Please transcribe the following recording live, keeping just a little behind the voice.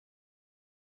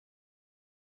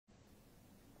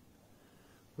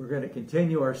We're going to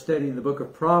continue our study in the book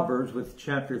of Proverbs with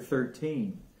chapter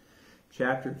 13.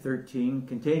 Chapter 13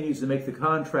 continues to make the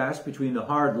contrast between the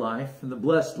hard life and the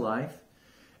blessed life.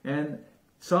 And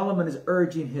Solomon is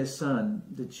urging his son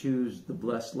to choose the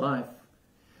blessed life.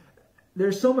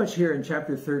 There's so much here in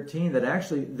chapter 13 that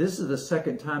actually this is the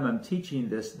second time I'm teaching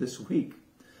this week.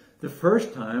 The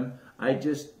first time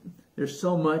there's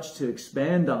so much to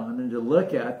expand on and to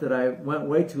look at that I went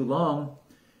way too long,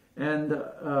 and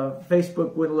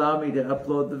Facebook wouldn't allow me to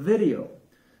upload the video.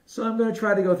 So I'm going to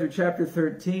try to go through chapter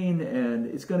 13, and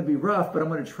it's going to be rough, but I'm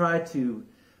going to try to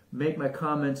make my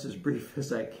comments as brief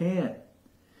as I can. It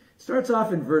starts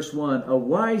off in verse 1. A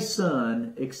wise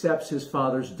son accepts his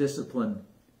father's discipline,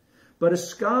 but a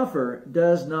scoffer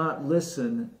does not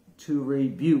listen to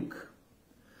rebuke.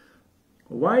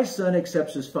 A wise son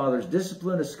accepts his father's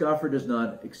discipline. A scoffer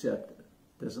doesn't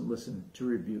listen to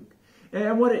rebuke.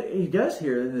 And what he does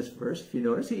here in this verse, if you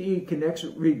notice, he connects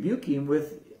rebuking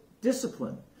with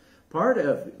discipline. Part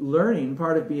of learning,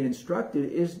 part of being instructed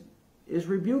is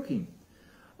rebuking.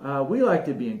 We like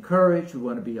to be encouraged. We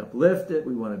want to be uplifted.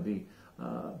 We want to be,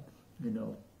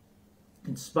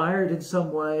 inspired in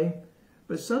some way.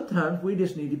 But sometimes we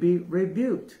just need to be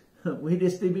rebuked. We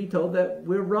just need to be told that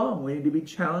we're wrong. We need to be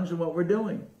challenged in what we're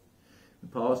doing.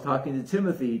 When Paul was talking to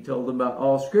Timothy, he told him about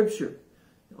all Scripture.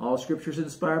 All Scripture is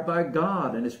inspired by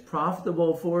God and is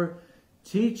profitable for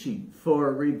teaching,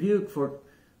 for rebuke, for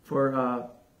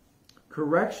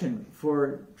correction,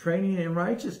 for training in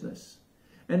righteousness.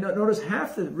 And notice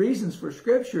half the reasons for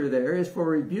Scripture there is for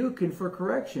rebuke and for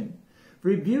correction.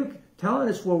 Rebuke, telling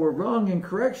us where we're wrong, and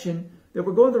correction, that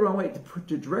we're going the wrong way,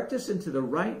 to direct us into the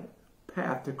right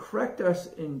path, to correct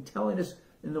us in telling us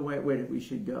in the right way that we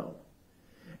should go.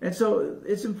 And so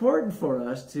it's important for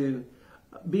us to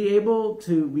be able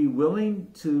to be willing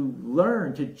to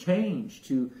learn, to change,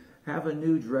 to have a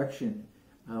new direction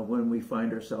when we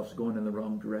find ourselves going in the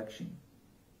wrong direction.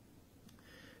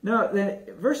 Now, then,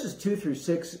 verses 2 through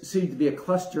 6 seem to be a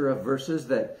cluster of verses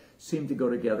that seem to go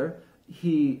together.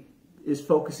 He is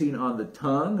focusing on the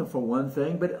tongue, for one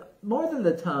thing, but more than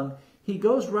the tongue, he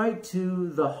goes right to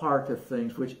the heart of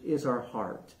things, which is our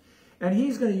heart. And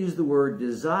he's going to use the word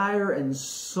desire and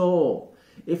soul.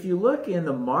 If you look in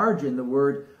the margin, the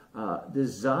word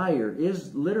desire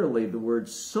is literally the word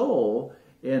soul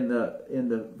in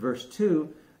the verse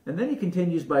 2. And then he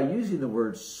continues by using the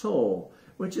word soul,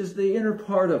 which is the inner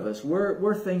part of us,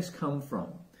 where things come from.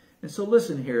 And so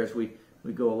listen here as we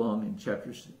go along in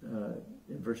chapters,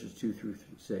 in verses 2 through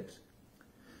 6.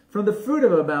 From the fruit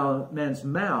of a man's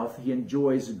mouth he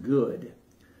enjoys good,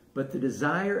 but the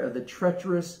desire of the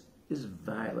treacherous is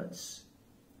violence.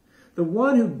 The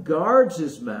one who guards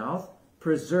his mouth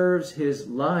preserves his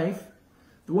life.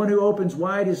 The one who opens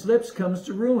wide his lips comes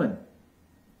to ruin.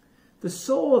 The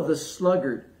soul of the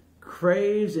sluggard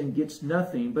craves and gets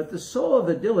nothing, but the soul of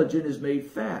the diligent is made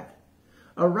fat.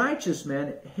 A righteous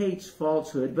man hates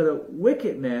falsehood, but a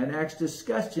wicked man acts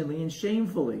disgustingly and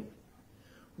shamefully.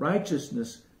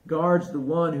 Righteousness guards the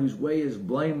one whose way is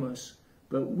blameless,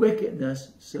 but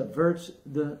wickedness subverts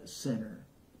the sinner.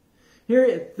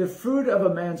 Here, the fruit of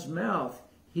a man's mouth,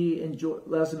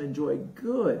 lets him enjoy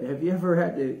good. Have you ever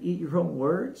had to eat your own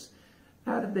words?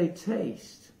 How did they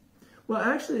taste? Well,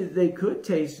 actually, they could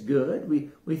taste good.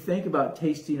 We think about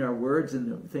tasting our words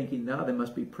and thinking, now they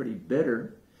must be pretty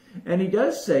bitter. And he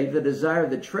does say the desire of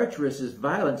the treacherous is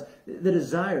violence. The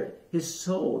desire, his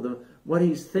soul, what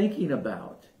he's thinking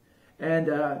about.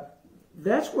 And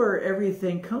that's where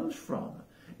everything comes from.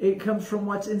 It comes from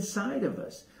what's inside of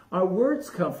us. Our words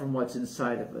come from what's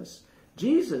inside of us.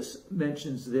 Jesus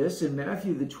mentions this in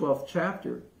Matthew, the 12th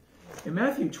chapter. In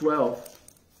Matthew 12,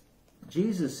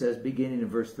 Jesus says, beginning in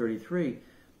verse 33,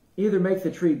 either make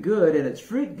the tree good and its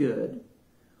fruit good,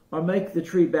 or make the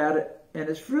tree bad and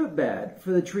its fruit bad,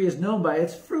 for the tree is known by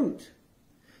its fruit.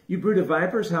 You brood of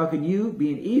vipers, how can you,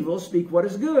 being evil, speak what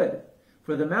is good?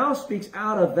 For the mouth speaks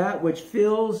out of that which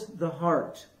fills the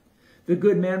heart. The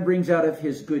good man brings out of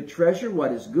his good treasure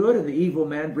what is good, and the evil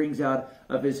man brings out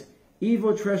of his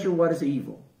evil treasure what is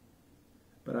evil.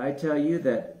 But I tell you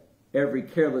that every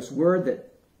careless word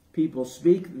that people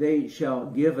speak, they shall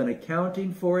give an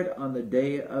accounting for it on the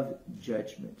day of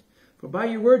judgment. For by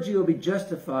your words you will be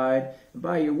justified, and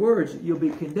by your words you'll be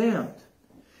condemned.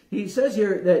 He says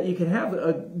here that you can have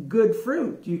a good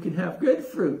fruit. You can have good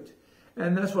fruit.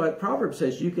 And that's what Proverbs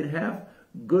says. You can have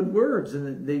good words,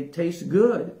 and they taste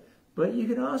good. But you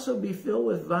can also be filled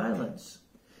with violence.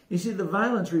 You see, the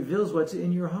violence reveals what's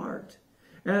in your heart.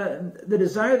 The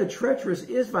desire of the treacherous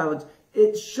is violence.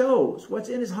 It shows. What's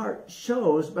in his heart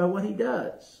shows by what he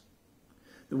does.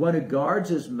 The one who guards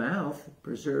his mouth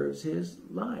preserves his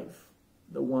life.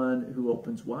 The one who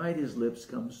opens wide his lips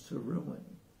comes to ruin.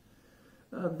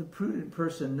 The prudent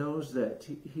person knows that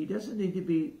he doesn't need to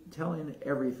be telling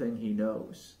everything he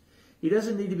knows. He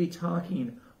doesn't need to be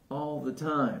talking all the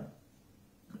time.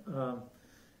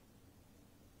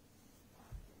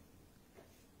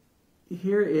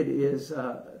 Here it is,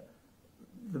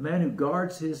 the man who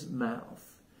guards his mouth.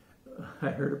 I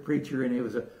heard a preacher, and it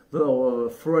was a little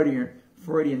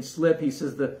Freudian slip. He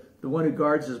says the one who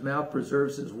guards his mouth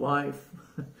preserves his wife.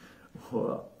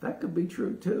 Well, that could be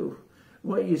true too.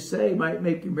 What you say might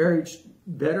make your marriage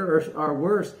better or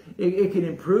worse. It can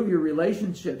improve your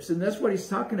relationships, and that's what he's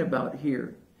talking about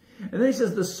here. And then he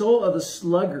says the soul of the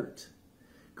sluggard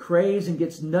craves and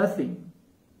gets nothing,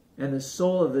 and the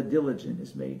soul of the diligent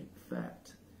is made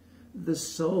fat. The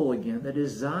soul, again, the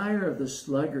desire of the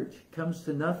sluggard comes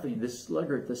to nothing. The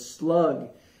sluggard, the slug,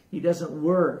 he doesn't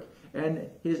work, and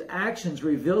his actions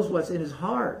reveals what's in his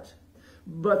heart.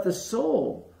 But the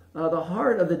soul, the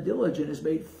heart of the diligent is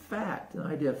made fat. The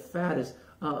idea of fat is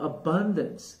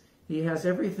abundance. He has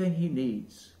everything he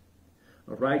needs.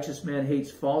 A righteous man hates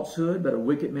falsehood, but a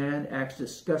wicked man acts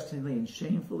disgustingly and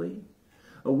shamefully.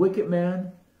 A wicked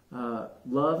man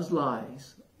loves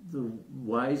lies. The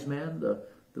wise man, the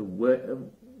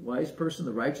wise person,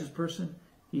 the righteous person,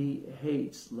 he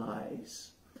hates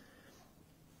lies.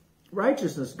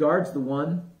 Righteousness guards the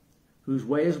one whose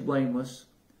way is blameless,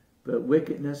 but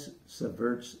wickedness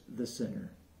subverts the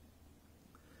sinner.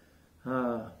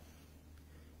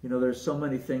 There's so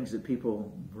many things that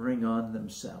people bring on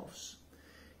themselves.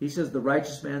 He says the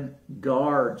righteous man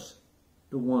guards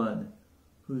the one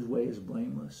whose way is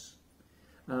blameless.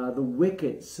 The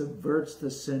wicked subverts the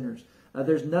sinners.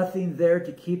 There's nothing there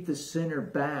to keep the sinner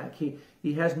back.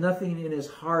 He has nothing in his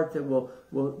heart that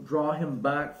will draw him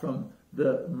back from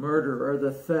the murder or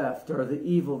the theft or the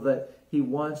evil that he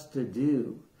wants to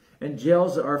do. And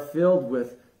jails are filled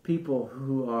with people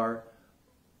who are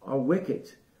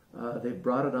wicked. They've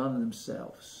brought it on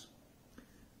themselves.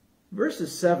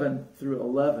 Verses 7 through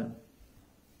 11,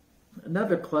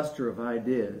 another cluster of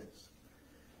ideas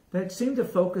that seem to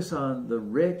focus on the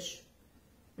rich,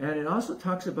 and it also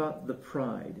talks about the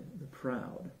proud.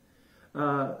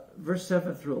 Verse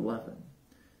 7 through 11.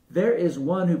 There is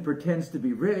one who pretends to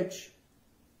be rich,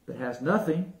 but has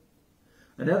nothing.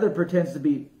 Another pretends to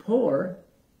be poor,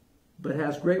 but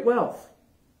has great wealth.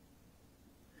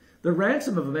 The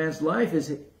ransom of a man's life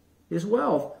is his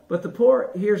wealth, but the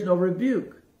poor hears no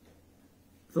rebuke.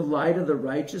 The light of the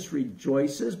righteous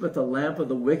rejoices, but the lamp of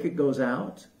the wicked goes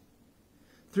out.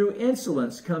 Through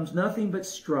insolence comes nothing but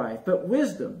strife, but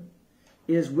wisdom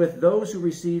is with those who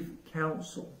receive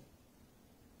counsel.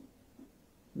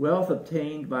 Wealth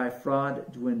obtained by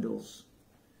fraud dwindles,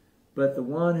 but the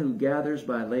one who gathers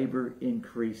by labor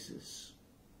increases.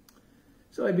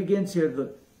 So he begins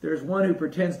here, there's one who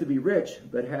pretends to be rich,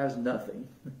 but has nothing.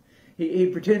 He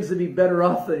pretends to be better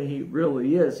off than he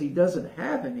really is. He doesn't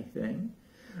have anything.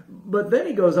 But then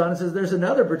he goes on and says there's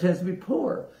another who pretends to be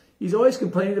poor. He's always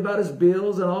complaining about his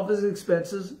bills and all of his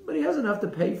expenses, but he has enough to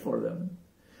pay for them.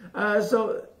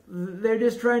 So they're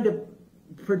just trying to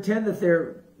pretend that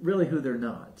they're really who they're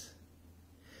not.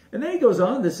 And then he goes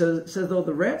on to says, though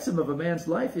the ransom of a man's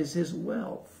life is his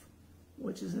wealth,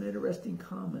 which is an interesting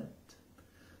comment.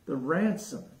 The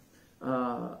ransom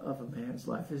of a man's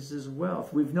life is his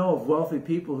wealth. We know of wealthy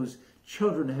people whose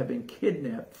children have been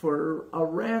kidnapped for a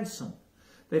ransom.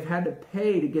 They've had to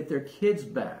pay to get their kids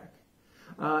back.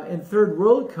 In third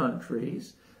world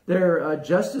countries, their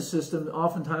justice system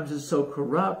oftentimes is so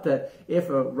corrupt that if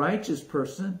a righteous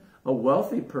person, a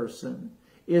wealthy person,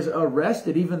 is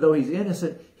arrested, even though he's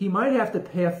innocent, he might have to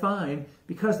pay a fine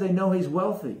because they know he's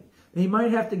wealthy. He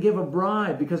might have to give a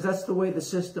bribe because that's the way the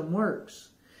system works.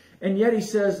 And yet he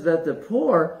says that the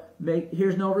poor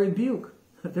hears no rebuke.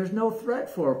 There's no threat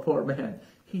for a poor man.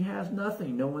 He has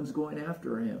nothing. No one's going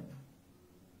after him.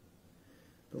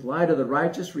 The light of the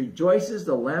righteous rejoices.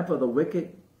 The lamp of the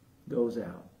wicked goes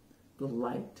out. The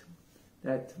light,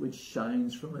 that which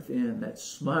shines from within, that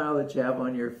smile that you have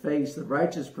on your face. The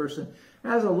righteous person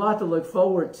has a lot to look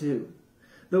forward to.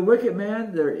 The wicked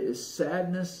man, there is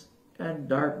sadness and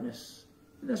darkness.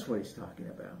 And that's what he's talking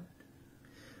about.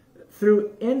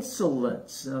 Through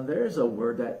insolence. Now there's a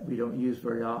word that we don't use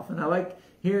very often. I like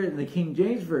here in the King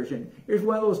James Version. Here's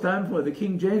one of those times where the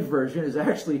King James Version is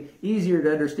actually easier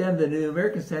to understand than the New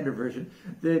American Standard Version.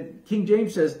 The King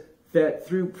James says that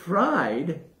through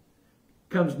pride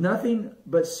comes nothing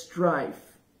but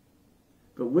strife,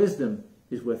 but wisdom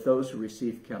is with those who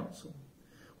receive counsel.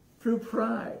 Through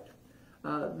pride.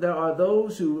 There are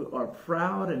those who are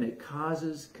proud and it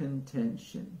causes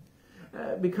contention.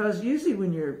 Because usually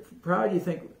when you're proud, you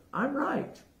think, I'm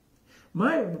right.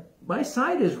 My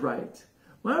side is right.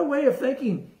 My way of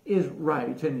thinking is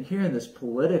right. And here in this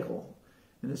political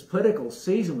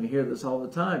season, we hear this all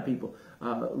the time. People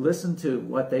listen to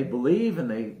what they believe, and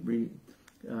they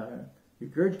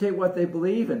regurgitate what they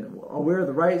believe, and we're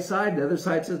the right side. The other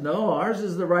side says, no, ours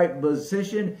is the right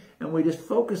position, and we just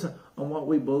focus on what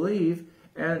we believe,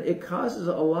 and it causes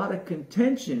a lot of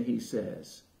contention, he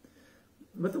says.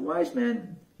 But the wise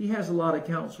man, he has a lot of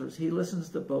counselors. He listens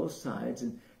to both sides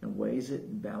and weighs it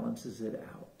and balances it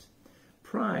out.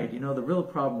 Pride, the real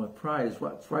problem with pride is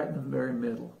what's right in the very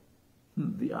middle.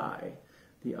 The eye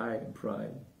in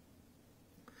pride.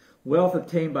 Wealth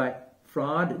obtained by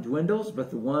fraud dwindles, but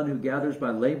the one who gathers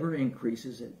by labor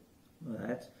increases it. Well,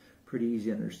 that's pretty easy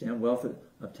to understand. Wealth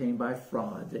obtained by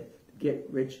fraud, the get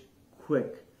rich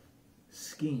quick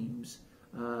schemes,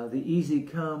 the easy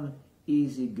come,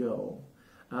 easy go.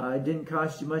 It didn't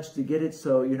cost you much to get it,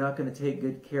 so you're not going to take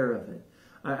good care of it.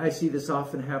 I see this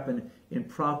often happen in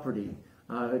property.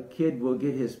 A kid will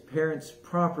get his parents'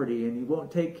 property and he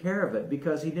won't take care of it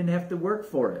because he didn't have to work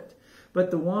for it.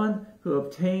 But the one who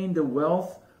obtained the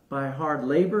wealth by hard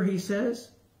labor, he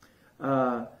says,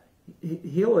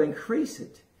 he'll increase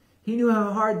it. He knew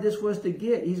how hard this was to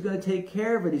get. He's going to take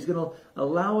care of it. He's going to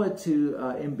allow it to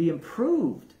and be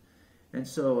improved. And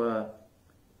so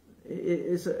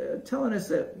it's telling us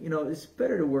that, it's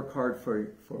better to work hard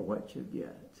for what you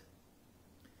get.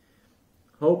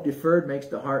 Hope deferred makes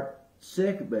the heart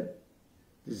sick, but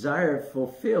desire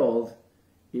fulfilled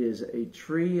is a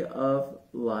tree of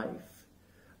life.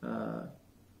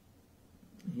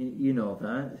 You know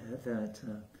that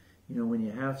when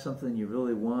you have something you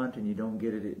really want and you don't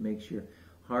get it, it makes your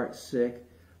heart sick.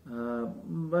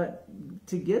 But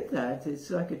to get that,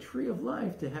 it's like a tree of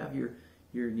life to have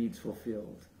your needs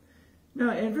fulfilled.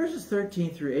 Now, in verses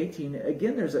 13 through 18,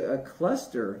 again, there's a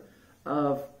cluster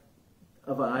of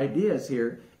ideas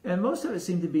here, and most of it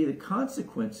seem to be the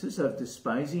consequences of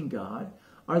despising God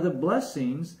are the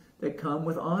blessings that come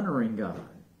with honoring God.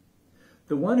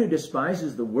 The one who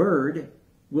despises the word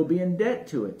will be in debt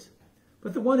to it,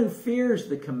 but the one who fears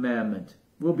the commandment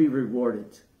will be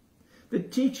rewarded. The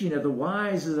teaching of the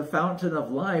wise is a fountain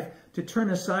of life to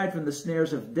turn aside from the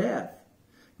snares of death.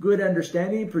 Good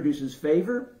understanding produces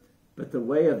favor, but the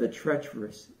way of the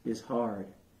treacherous is hard.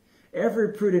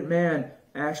 Every prudent man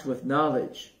acts with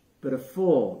knowledge, but a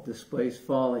fool displays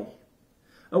folly.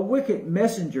 A wicked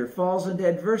messenger falls into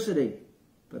adversity,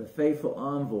 but a faithful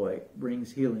envoy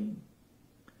brings healing.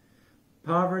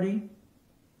 Poverty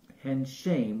and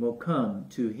shame will come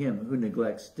to him who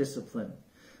neglects discipline,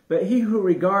 but he who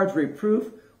regards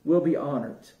reproof will be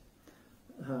honored.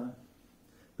 The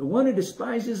one who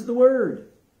despises the word,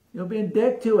 you'll be in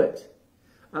debt to it.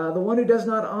 The one who does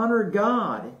not honor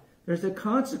God, there's the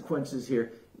consequences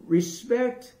here.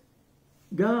 Respect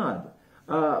God.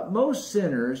 Most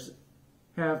sinners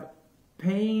have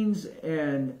pains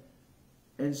and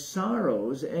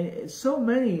sorrows, and so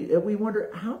many that we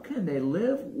wonder, how can they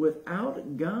live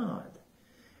without God?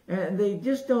 And they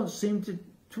just don't seem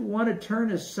to want to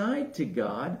turn aside to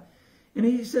God. And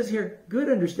he says here, good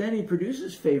understanding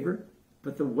produces favor,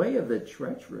 but the way of the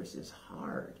treacherous is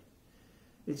hard.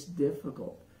 It's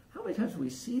difficult. How many times do we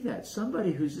see that?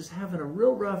 Somebody who's just having a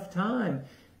real rough time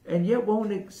and yet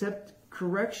won't accept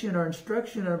correction or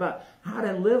instruction about how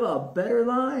to live a better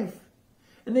life.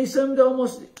 And they seem to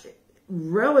almost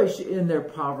relish in their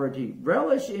poverty,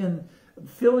 relish in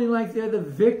feeling like they're the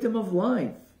victim of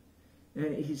life.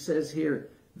 And he says here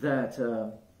that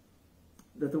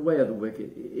the way of the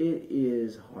wicked, it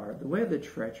is hard. The way of the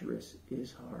treacherous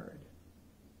is hard.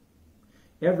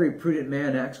 Every prudent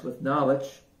man acts with knowledge,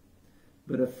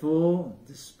 but a fool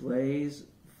displays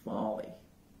folly.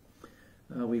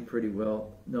 We pretty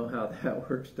well know how that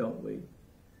works, don't we?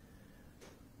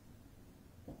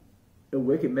 A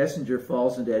wicked messenger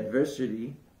falls into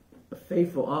adversity. A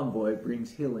faithful envoy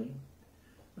brings healing.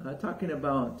 Talking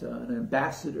about an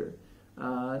ambassador,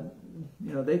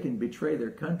 they can betray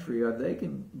their country, or they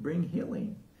can bring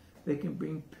healing. They can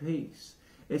bring peace.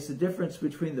 It's the difference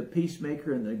between the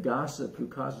peacemaker and the gossip who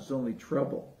causes only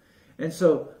trouble. And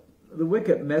so the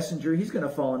wicked messenger, he's going to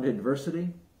fall into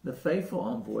adversity. The faithful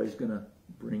envoy is going to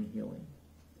bring healing.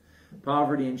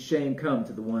 Poverty and shame come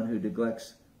to the one who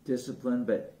neglects discipline,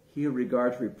 but he who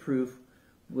regards reproof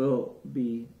will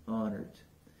be honored.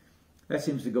 That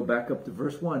seems to go back up to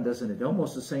verse 1, doesn't it?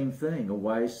 Almost the same thing. A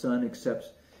wise son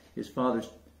accepts his father's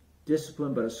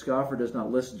discipline, but a scoffer does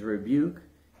not listen to rebuke.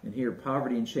 And here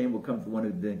poverty and shame will come to the one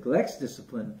who neglects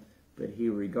discipline, but he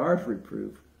who regards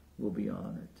reproof will be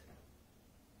honored.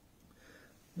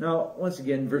 Now, once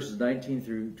again, verses 19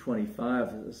 through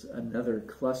 25 is another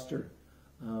cluster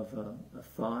of a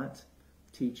thought.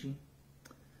 teaching.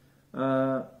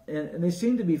 And they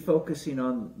seem to be focusing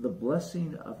on the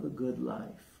blessing of a good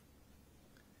life.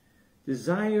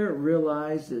 Desire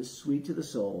realized is sweet to the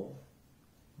soul,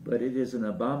 but it is an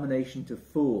abomination to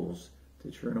fools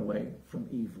to turn away from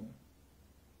evil.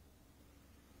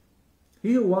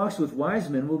 He who walks with wise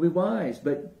men will be wise,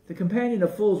 but the companion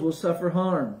of fools will suffer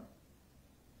harm.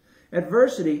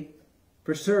 Adversity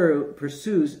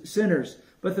pursues sinners,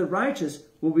 but the righteous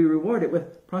will be rewarded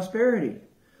with prosperity.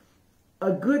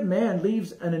 A good man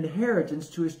leaves an inheritance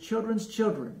to his children's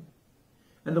children,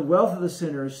 and the wealth of the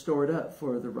sinner is stored up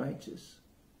for the righteous.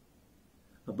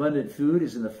 Abundant food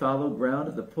is in the fallow ground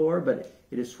of the poor, but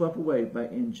it is swept away by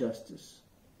injustice.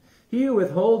 He who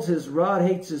withholds his rod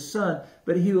hates his son,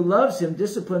 but he who loves him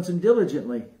disciplines him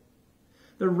diligently.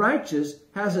 The righteous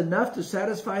has enough to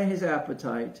satisfy his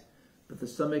appetite, but the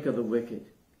stomach of the wicked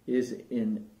is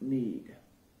in need.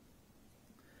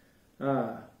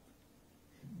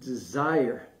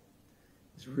 Desire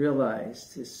is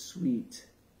realized is sweet,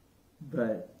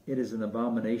 but it is an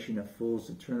abomination of fools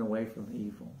to turn away from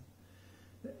evil.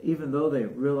 Even though they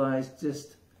realize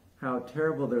just how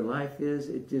terrible their life is,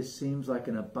 it just seems like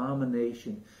an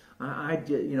abomination.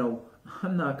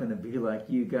 I'm not going to be like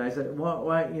you guys.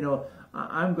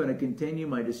 I'm going to continue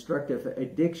my destructive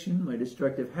addiction, my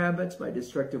destructive habits, my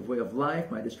destructive way of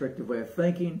life, my destructive way of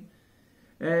thinking.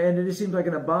 And it just seems like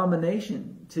an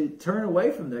abomination to turn away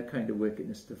from that kind of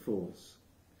wickedness to fools.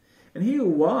 And he who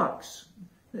walks,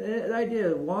 the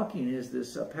idea of walking is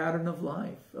this a pattern of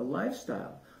life, a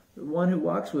lifestyle. The one who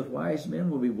walks with wise men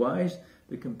will be wise.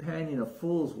 The companion of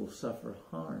fools will suffer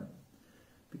harm.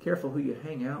 Be careful who you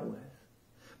hang out with.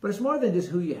 But it's more than just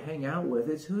who you hang out with.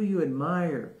 It's who you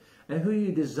admire and who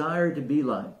you desire to be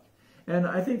like. And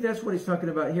I think that's what he's talking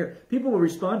about here. People will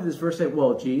respond to this verse and say,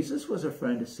 well, Jesus was a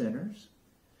friend of sinners.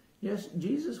 Yes,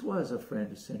 Jesus was a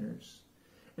friend of sinners.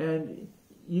 And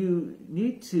you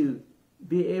need to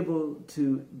be able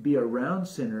to be around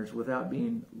sinners without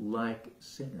being like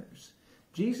sinners.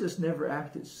 Jesus never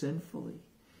acted sinfully.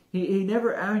 He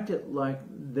never acted like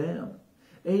them.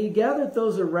 And he gathered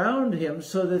those around him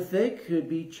so that they could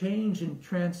be changed and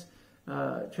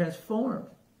transformed.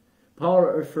 Paul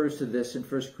refers to this in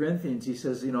 1 Corinthians. He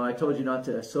says, I told you not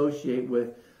to associate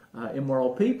with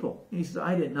immoral people. And he says,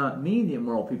 I did not mean the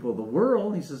immoral people of the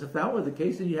world. He says, if that were the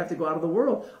case, then you'd have to go out of the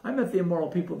world. I meant the immoral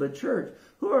people of the church.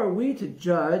 Who are we to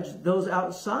judge those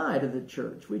outside of the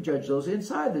church? We judge those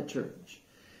inside the church.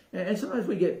 And sometimes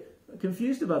we get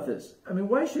confused about this. I mean,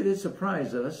 why should it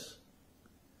surprise us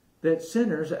that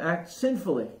sinners act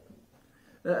sinfully?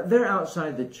 They're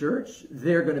outside the church.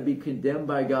 They're going to be condemned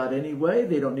by God anyway.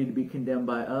 They don't need to be condemned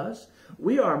by us.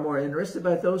 We are more interested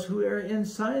about those who are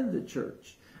inside the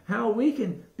church, how we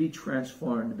can be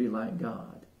transformed to be like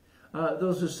God.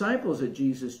 Those disciples that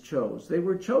Jesus chose, they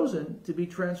were chosen to be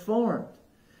transformed.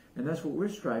 And that's what we're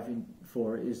striving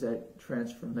for, is that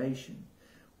transformation.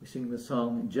 We sing the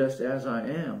song, just as I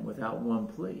am, without one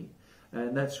plea.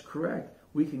 And that's correct.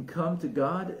 We can come to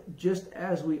God just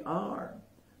as we are.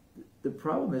 The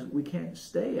problem is we can't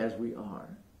stay as we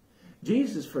are.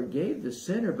 Jesus forgave the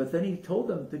sinner, but then he told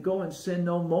them to go and sin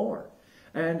no more.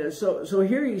 And so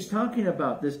here he's talking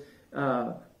about this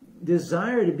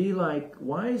desire to be like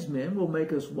wise men will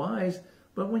make us wise.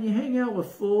 But when you hang out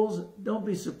with fools, don't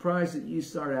be surprised that you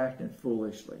start acting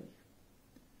foolishly.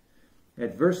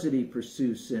 Adversity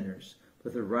pursues sinners,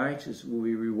 but the righteous will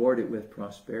be rewarded with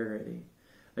prosperity.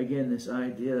 Again, this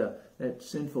idea that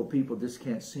sinful people just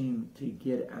can't seem to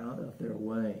get out of their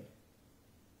way.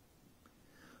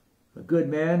 A good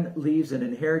man leaves an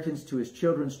inheritance to his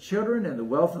children's children, and the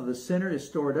wealth of the sinner is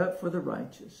stored up for the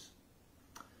righteous.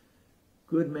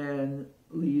 Good man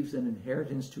leaves an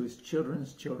inheritance to his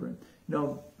children's children.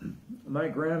 My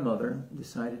grandmother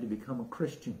decided to become a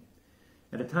Christian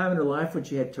at a time in her life when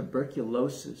she had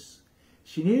tuberculosis.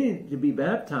 She needed to be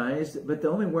baptized, but the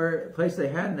only place they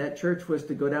had in that church was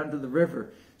to go down to the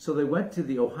river. So they went to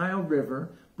the Ohio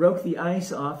River, broke the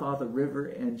ice off the river,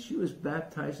 and she was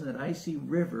baptized in that icy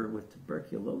river with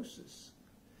tuberculosis.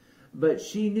 But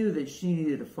she knew that she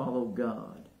needed to follow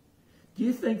God. Do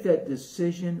you think that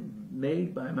decision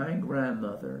made by my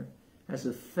grandmother has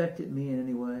affected me in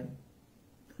any way?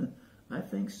 I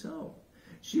think so.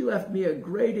 She left me a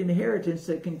great inheritance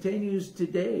that continues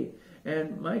today.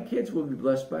 And my kids will be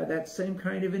blessed by that same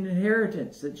kind of an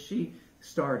inheritance that she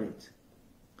started.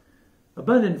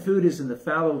 Abundant food is in the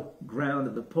fallow ground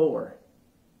of the poor,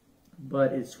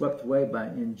 but it's swept away by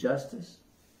injustice.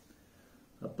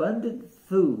 Abundant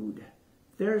food.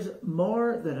 There's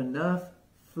more than enough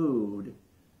food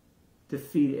to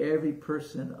feed every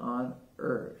person on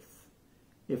earth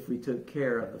if we took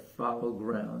care of the fallow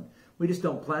ground. We just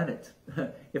don't plant it.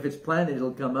 If it's planted,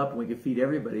 it'll come up and we can feed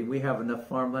everybody. We have enough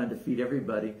farmland to feed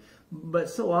everybody. But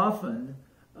so often,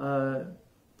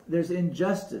 there's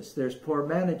injustice. There's poor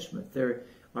management. There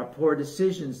are poor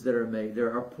decisions that are made.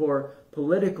 There are poor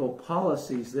political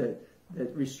policies that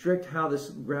restrict how this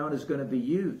ground is going to be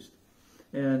used.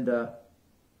 And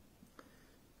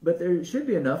but there should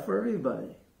be enough for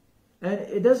everybody. And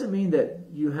it doesn't mean that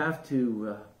you have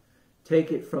to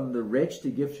take it from the rich to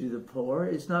give to the poor.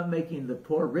 It's not making the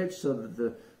poor rich so that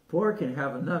the poor can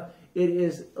have enough. It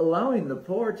is allowing the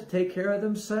poor to take care of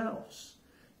themselves.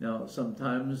 Now,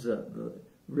 sometimes the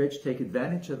rich take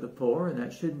advantage of the poor, and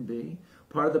that shouldn't be.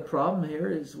 Part of the problem here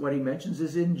is what he mentions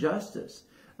is injustice.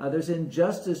 There's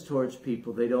injustice towards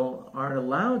people. They aren't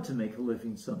allowed to make a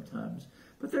living sometimes.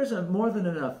 But there's more than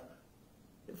enough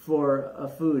for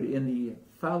food in the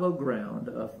fallow ground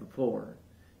of the poor.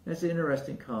 That's an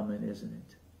interesting comment, isn't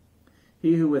it?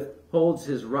 He who withholds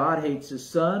his rod hates his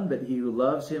son, but he who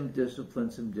loves him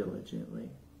disciplines him diligently.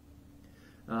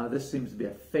 This seems to be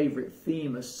a favorite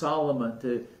theme of Solomon,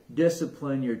 to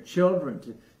discipline your children,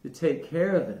 to take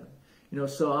care of them. You know,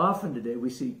 so often today we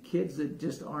see kids that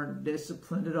just aren't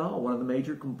disciplined at all. One of the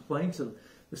major complaints of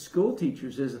the school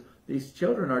teachers is these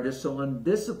children are just so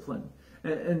undisciplined.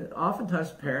 And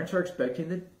oftentimes parents are expecting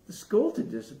the school to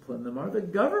discipline them, or the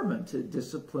government to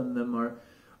discipline them, or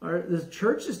the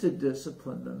churches to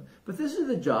discipline them. But this is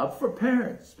the job for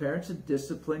parents. Parents to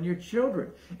discipline your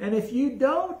children. And if you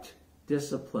don't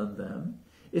discipline them,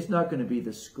 it's not going to be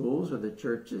the schools or the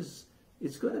churches.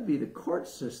 It's going to be the court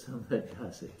system that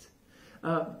does it.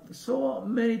 So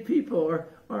many people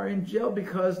are in jail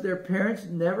because their parents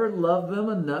never loved them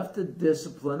enough to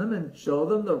discipline them and show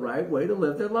them the right way to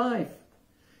live their life.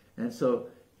 And so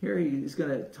here he's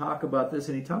going to talk about this,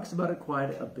 and he talks about it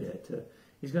quite a bit.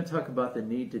 He's going to talk about the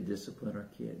need to discipline our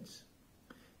kids.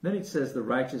 Then he says the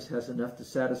righteous has enough to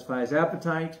satisfy his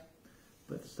appetite,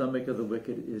 but the stomach of the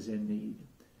wicked is in need.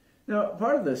 Now,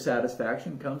 part of the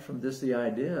satisfaction comes from this, the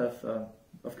idea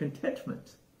of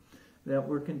contentment, that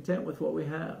we're content with what we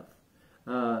have.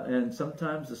 And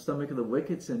sometimes the stomach of the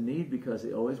wicked's in need because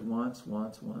he always wants.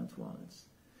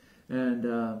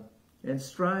 And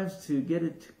strives to get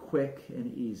it quick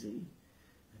and easy.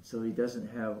 And so he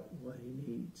doesn't have what he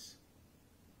needs.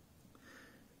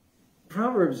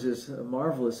 Proverbs is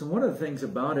marvelous, and one of the things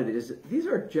about it is that these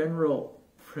are general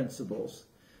principles.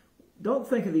 Don't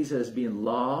think of these as being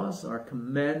laws or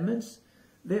commandments.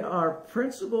 They are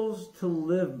principles to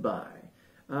live by.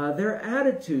 They're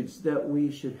attitudes that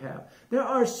we should have. There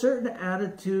are certain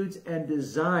attitudes and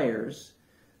desires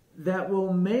that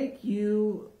will make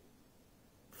you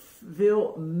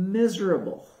feel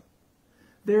miserable.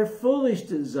 They're foolish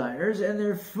desires and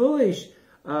they're foolish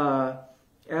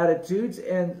attitudes,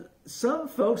 and some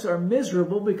folks are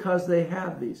miserable because they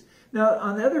have these. Now,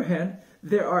 on the other hand,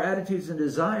 there are attitudes and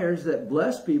desires that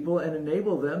bless people and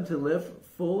enable them to live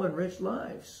full and rich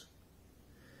lives.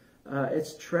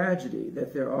 It's tragedy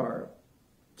that there are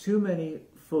too many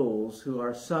fools who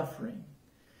are suffering.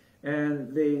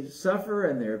 And they suffer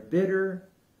and they're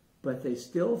bitter, but they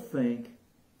still think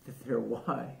that they're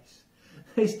wise.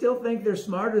 They still think they're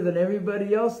smarter than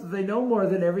everybody else, that they know more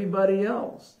than everybody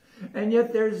else. And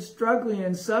yet they're struggling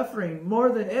and suffering more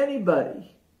than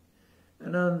anybody.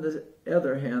 And on the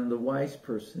other hand, the wise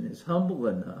person is humble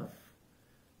enough.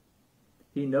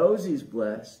 He knows he's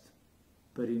blessed,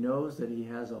 but he knows that he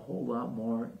has a whole lot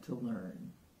more to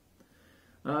learn.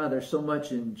 There's so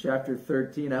much in chapter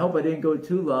 13. I hope I didn't go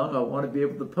too long. I want to be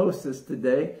able to post this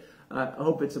today. I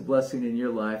hope it's a blessing in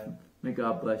your life. May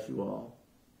God bless you all.